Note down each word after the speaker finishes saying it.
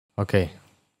Okay,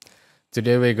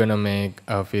 today we're gonna make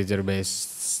a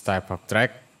feature-based type of track.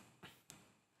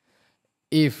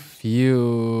 If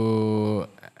you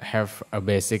have a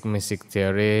basic music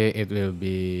theory, it will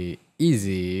be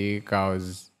easy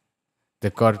because the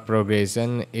chord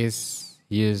progression is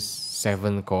use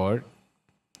 7 chord,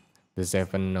 the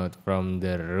 7 note from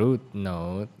the root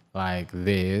note like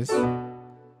this: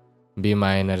 B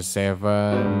minor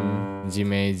 7, G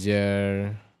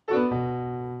major,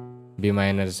 B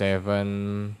minor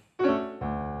 7,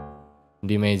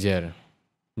 D major.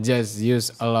 Just use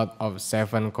a lot of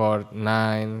 7 chord,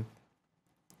 9.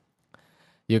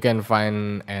 You can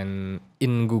find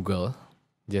in Google.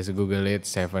 Just Google it,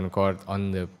 7 chord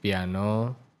on the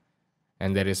piano,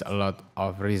 and there is a lot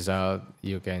of result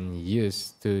you can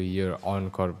use to your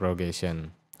own chord progression.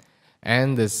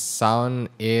 And the sound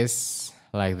is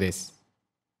like this.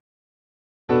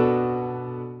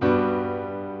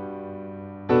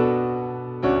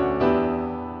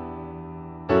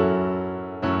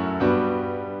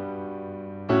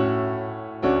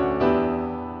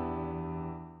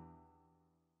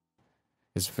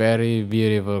 It's very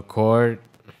beautiful chord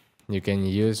you can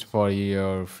use for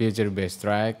your future bass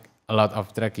track. A lot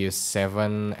of track use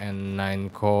 7 and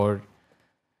 9 chord,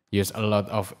 use a lot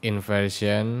of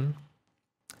inversion.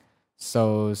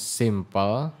 So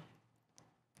simple.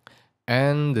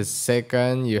 And the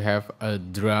second, you have a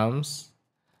drums.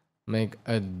 Make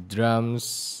a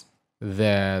drums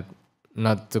that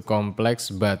not too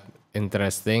complex but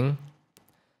interesting,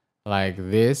 like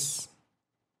this.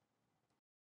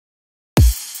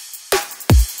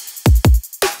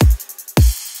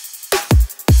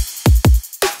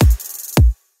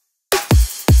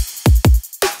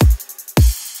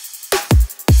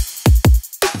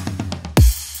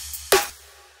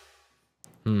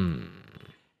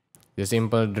 The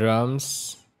simple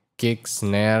drums, kick,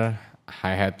 snare,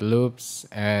 hi-hat loops,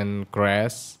 and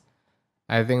crash.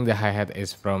 I think the hi-hat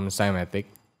is from Cymatic.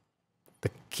 The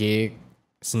kick,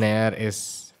 snare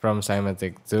is from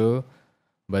Cymatic too,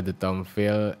 but the tom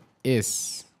fill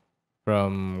is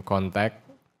from Contact.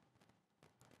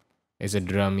 It's a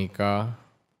Drumica.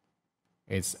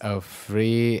 It's a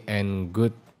free and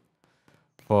good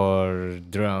for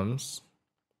drums.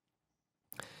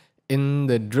 In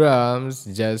the drums,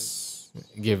 just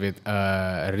give it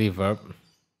a reverb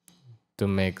to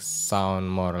make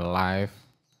sound more live.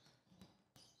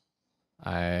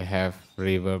 I have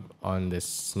reverb on the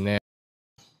snare,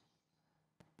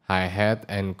 hi-hat,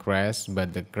 and crash,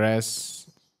 but the crash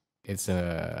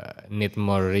need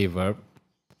more reverb,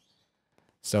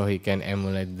 so he can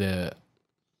emulate the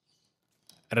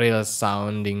real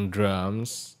sounding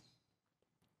drums.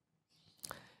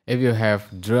 If you have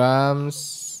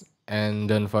drums, and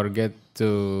don't forget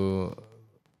to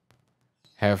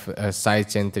have a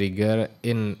sidechain trigger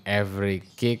in every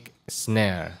kick,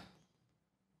 snare.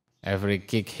 Every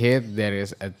kick hit, there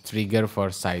is a trigger for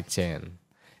sidechain.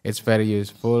 It's very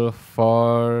useful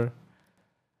for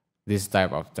this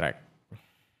type of track.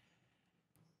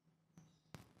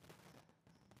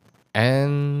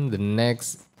 And the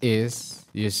next is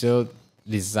you should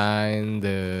design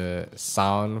the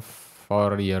sound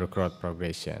for your chord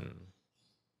progression.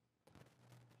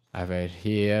 I have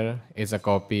here is a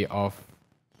copy of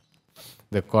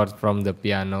the chord from the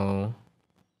piano.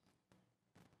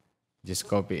 Just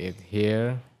copy it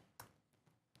here,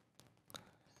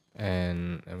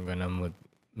 and I'm gonna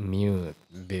mute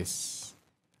this.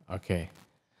 Okay,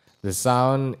 the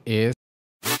sound is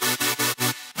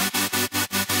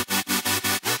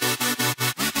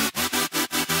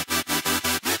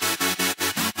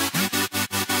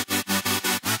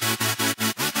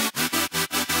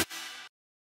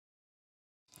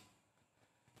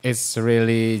it's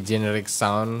really generic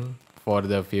sound for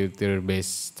the future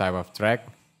bass type of track.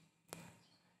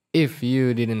 If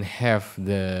you didn't have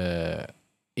the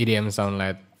EDM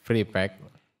Soundlight free pack,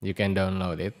 you can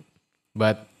download it,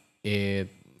 but it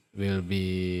will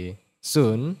be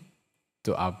soon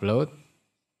to upload.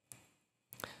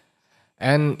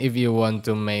 And if you want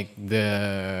to make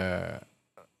the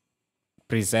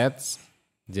presets,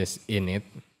 just in it.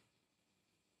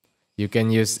 You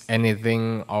can use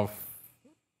anything of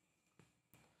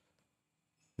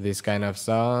this kind of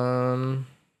sound.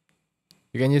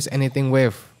 You can use anything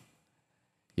wave.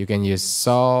 You can use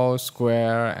saw,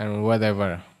 square, and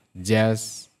whatever.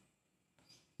 Just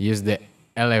use the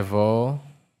LFO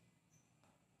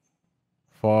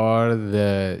for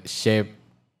the shape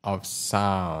of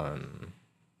sound.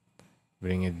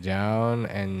 Bring it down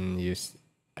and use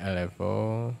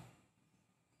LFO.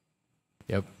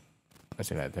 Yep,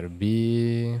 masih letter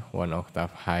B, 1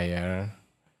 octave higher,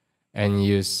 and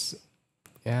use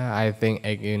Yeah, I think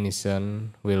egg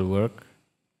unison will work.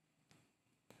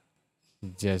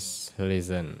 Just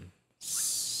listen.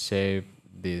 Shape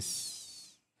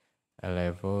this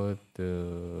level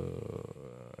to,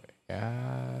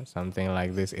 yeah, something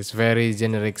like this. It's very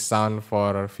generic sound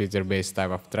for future bass type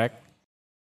of track.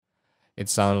 It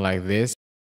sounds like this.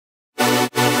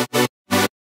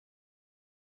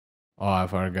 Oh, I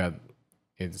forgot.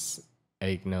 It's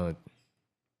 8 note.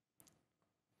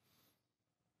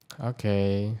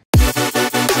 Okay.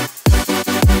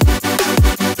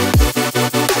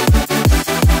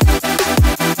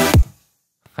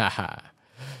 Haha.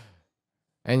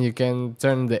 And you can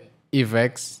turn the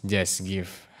effects, just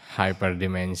give hyper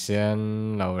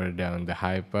dimension, lower down the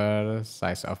hyper,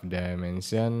 size of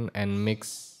dimension, and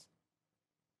mix.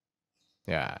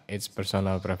 Yeah, it's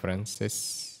personal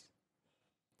preferences.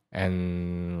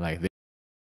 And like this.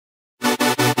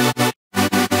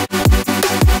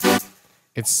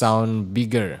 It sound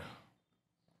bigger.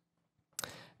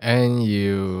 And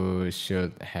you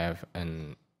should have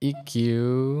an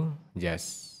EQ,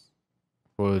 just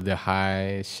pull the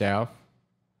high shelf.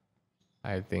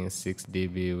 I think 6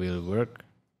 dB will work.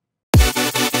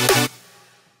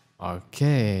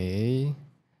 Okay.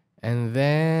 And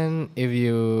then if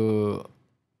you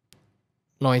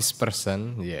noise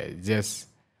person, yeah, just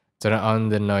turn on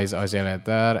the noise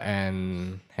oscillator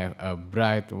and have a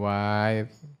bright white.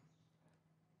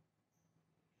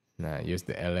 Now use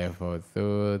the LFO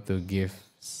tool to give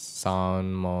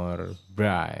sound more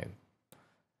bright.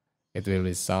 It will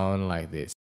be sound like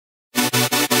this.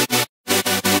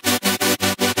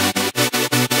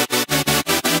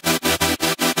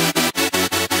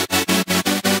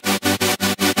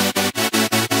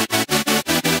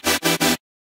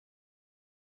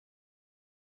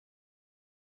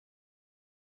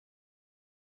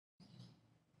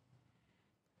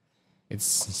 It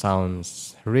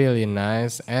sounds really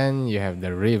nice, and you have the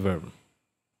reverb.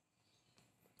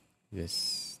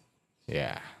 Just,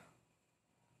 yeah.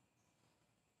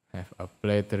 Have a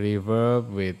plate reverb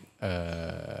with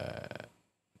a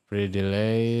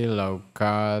pre-delay, low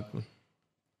cut,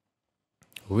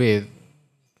 width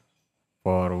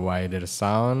for wider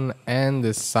sound, and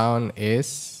the sound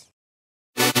is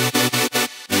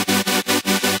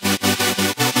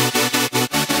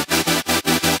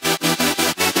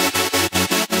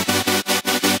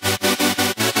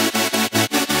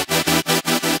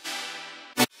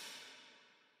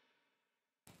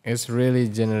it's really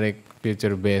generic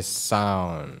future bass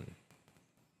sound.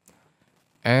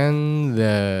 And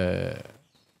the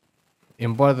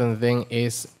important thing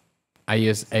is I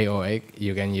use AOX.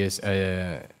 You can use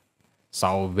a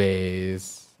saw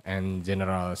bass and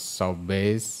general saw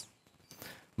bass,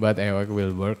 but AOX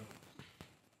will work.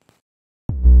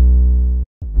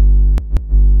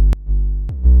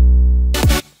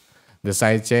 The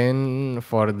sidechain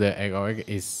for the AOX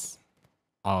is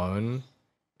on.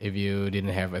 If you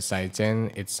didn't have a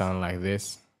sidechain, it sounds like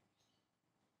this.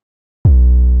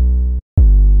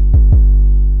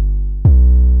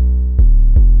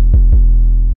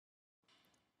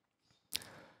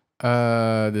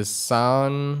 The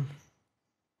sound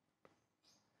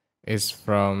is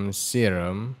from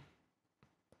Serum.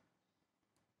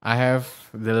 I have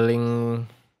the link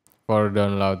for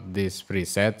download these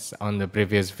presets on the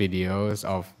previous videos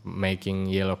of making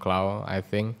Yellow Cloud. I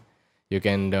think you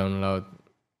can download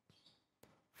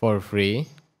for free.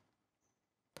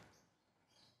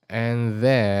 And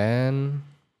then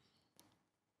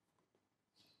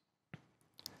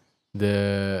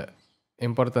the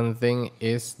important thing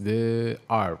is the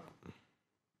ARP.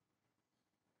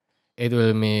 It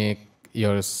will make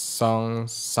your song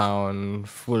sound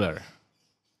fuller.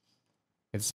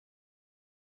 It's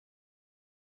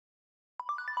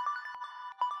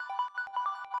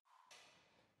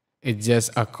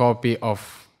just a copy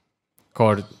of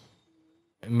chord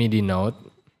MIDI note.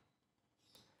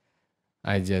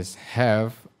 I just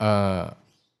have ARP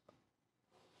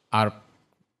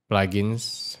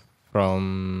plugins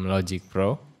from Logic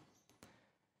Pro.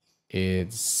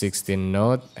 It's 16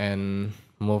 note and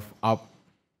move up,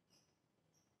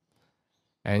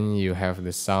 and you have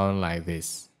the sound like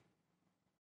this.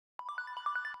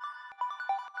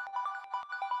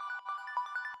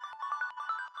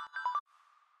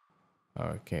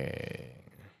 Okay.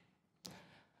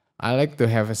 I like to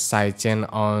have a sidechain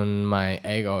on my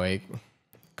 808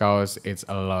 because it's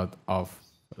a lot of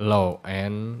low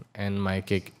end, and my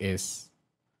kick is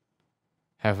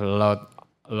have a lot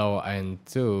low end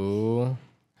too.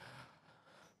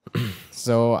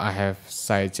 So I have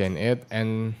sidechain it,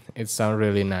 and it sounds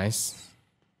really nice.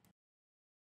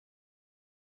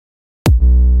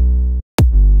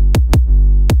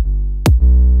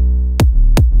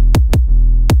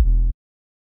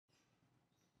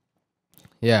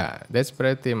 Yeah, that's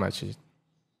pretty much it.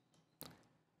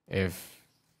 If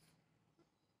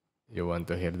you want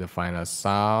to hear the final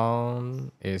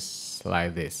sound, it's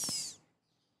like this.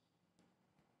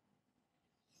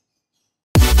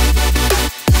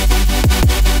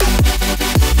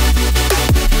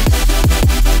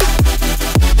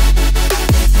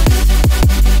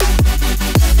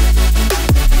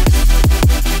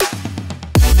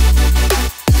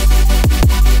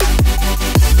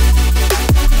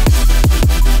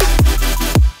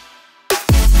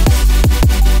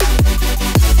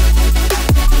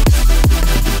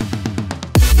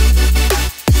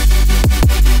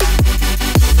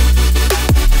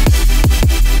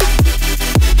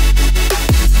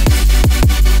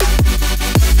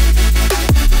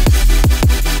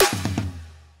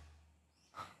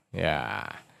 Yeah,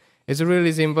 it's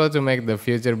really simple to make the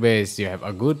future bass. You have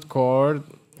a good chord,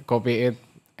 copy it,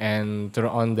 and turn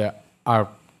on the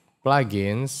ARP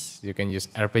plugins. You can use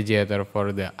arpeggiator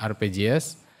for the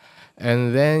arpeggios,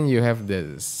 and then you have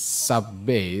the sub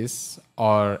bass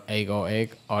or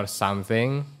 808 or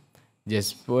something.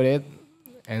 Just put it,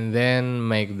 and then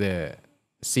make the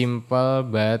simple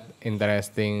but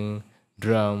interesting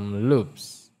drum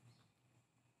loops.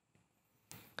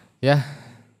 Yeah,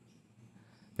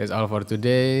 that's all for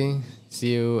today.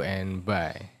 See you and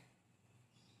bye.